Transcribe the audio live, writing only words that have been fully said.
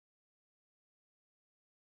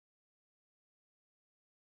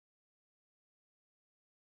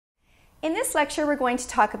In this lecture, we're going to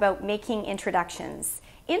talk about making introductions.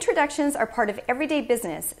 Introductions are part of everyday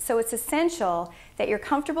business, so it's essential that you're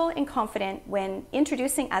comfortable and confident when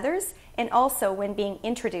introducing others and also when being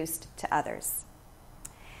introduced to others.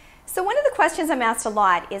 So one of the questions I'm asked a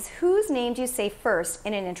lot is, whose name do you say first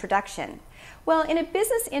in an introduction? Well, in a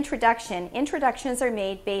business introduction, introductions are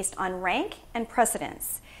made based on rank and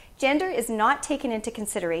precedence. Gender is not taken into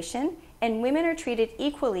consideration, and women are treated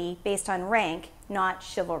equally based on rank, not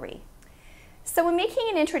chivalry. So when making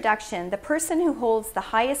an introduction, the person who holds the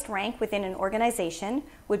highest rank within an organization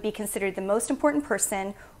would be considered the most important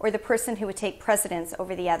person or the person who would take precedence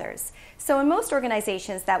over the others. So in most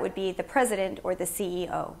organizations, that would be the president or the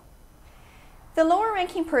CEO. The lower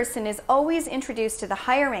ranking person is always introduced to the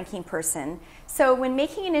higher ranking person, so when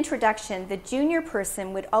making an introduction, the junior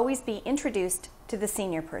person would always be introduced to the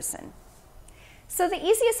senior person. So the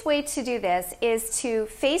easiest way to do this is to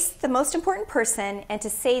face the most important person and to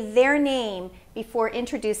say their name before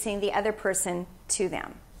introducing the other person to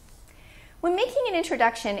them. When making an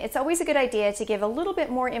introduction, it's always a good idea to give a little bit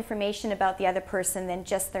more information about the other person than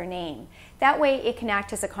just their name. That way it can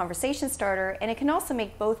act as a conversation starter, and it can also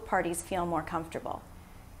make both parties feel more comfortable.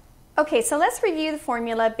 Okay, so let's review the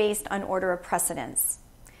formula based on order of precedence.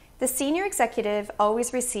 The senior executive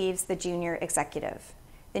always receives the junior executive.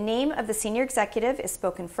 The name of the senior executive is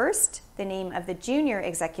spoken first. The name of the junior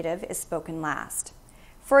executive is spoken last.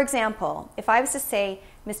 For example, if I was to say,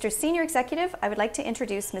 Mr. Senior Executive, I would like to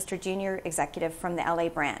introduce Mr. Junior Executive from the LA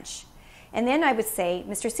branch. And then I would say,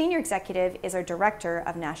 Mr. Senior Executive is our Director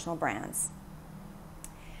of National Brands.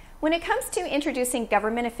 When it comes to introducing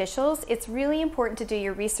government officials, it's really important to do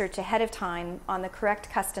your research ahead of time on the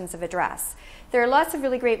correct customs of address. There are lots of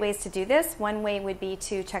really great ways to do this. One way would be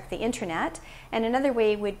to check the internet, and another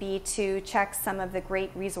way would be to check some of the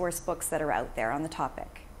great resource books that are out there on the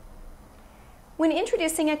topic. When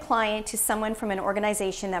introducing a client to someone from an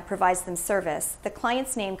organization that provides them service, the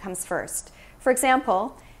client's name comes first. For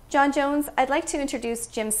example, John Jones, I'd like to introduce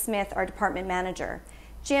Jim Smith, our department manager.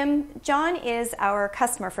 John is our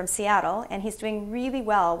customer from Seattle, and he's doing really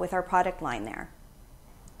well with our product line there.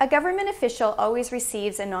 A government official always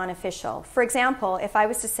receives a non-official. For example, if I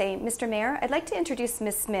was to say, Mr. Mayor, I'd like to introduce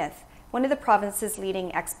Ms. Smith, one of the province's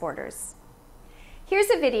leading exporters.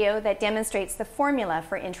 Here's a video that demonstrates the formula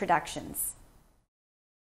for introductions.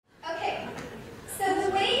 Okay, so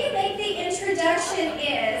the way you make the introduction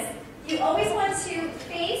is you always want to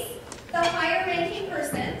face the higher ranking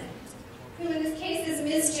person, who in this case is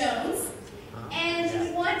Ms. Jones, and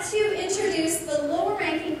you want to introduce the lower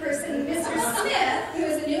ranking person, Mr. Smith, who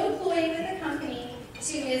is a new employee with the company,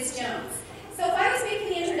 to Ms. Jones. So if I was making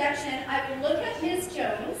the introduction, I would look at Ms.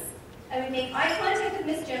 Jones, I would make eye contact with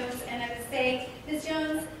Ms. Jones, and I would say, Ms.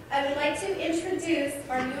 Jones, I would like to introduce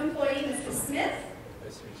our new employee, Mr. Smith.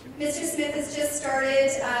 Mr. Smith has just started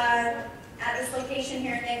at this location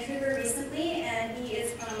here in Vancouver recently, and he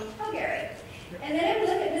is from Calgary. And then I would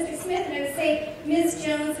look at Mr. Smith and I would say, Ms.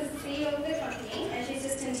 Jones is the CEO of the company, and she's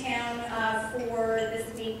just in town for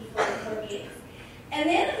this week for meetings. And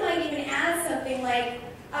then I might even add something like,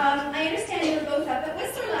 I understand you were both up at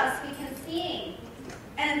Whistler last weekend skiing.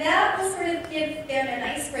 And that will sort of give them an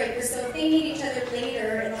icebreaker, so if they meet each other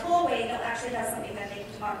later in the hallway, they'll actually have something that they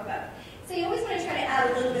can talk about. So you always want to try to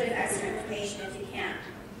add a little bit of extra information if you can.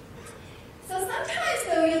 So sometimes,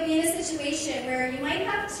 though, you'll be in a situation where you might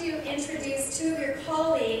have to introduce two of your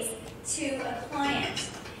colleagues to a client.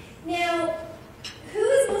 Now, who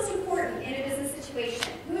is most important in a business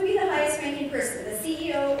situation? Who would be the highest ranking person, the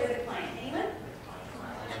CEO or the client? Anyone?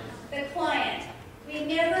 The client.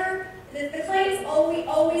 The client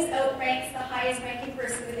always outranks the highest ranking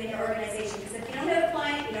person within your organization, because if you don't have a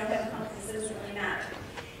client, you don't have a company, so it doesn't really matter.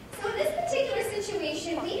 So in this particular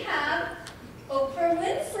situation, we have Oprah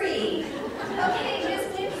Winfrey. Okay, Ms.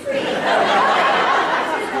 Winfrey. I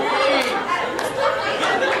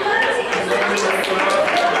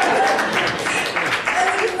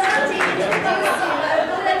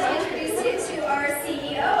would like to introduce you to our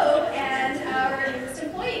CEO and our newest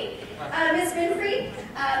employee. Ms. Winfrey,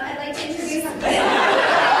 I'd like to introduce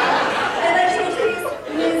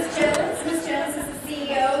Ms. Jones. Ms. Jones is the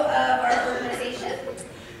CEO of our organization.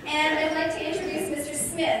 And I'd like to introduce Mr.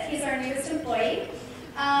 Smith. He's our newest employee.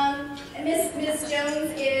 Ms.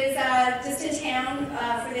 Jones is just in town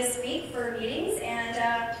for this week for meetings, and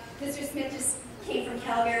Mr. Smith just came from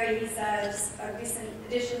Calgary. He's just a recent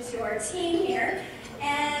addition to our team here.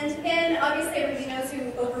 And then obviously everybody knows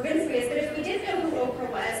who Oprah Winfrey is, but if we didn't know who Oprah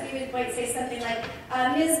was, we might say something like,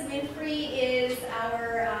 Ms. Winfrey is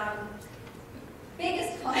our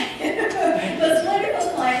biggest client, most wonderful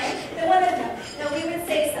client, the one that, no, we would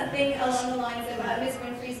say something along the lines of, Ms.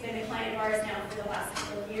 Winfrey's been a client of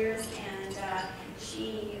couple of years, and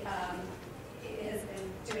she has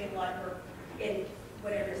been doing a lot of work in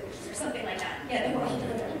whatever or something like that. Yeah, the world.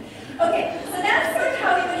 Okay, so that's sort of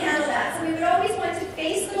how we would handle that. So we would always want to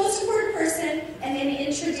face the most important person and then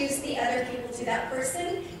introduce the other people to that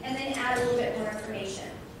person and then add a little bit more information.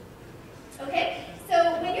 Okay,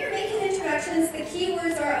 so when you're making introductions, the key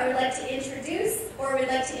words are I would like to introduce or I would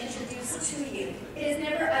like to introduce to you. It is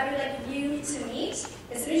never I would like you to meet.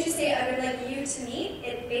 As soon as you say I would like you to meet,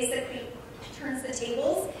 it basically turns the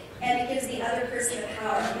tables and it gives the other person the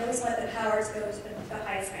power. You always want the power to go to the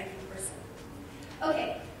highest ranking person.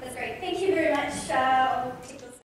 Okay, that's great. Thank you very much. I'll take those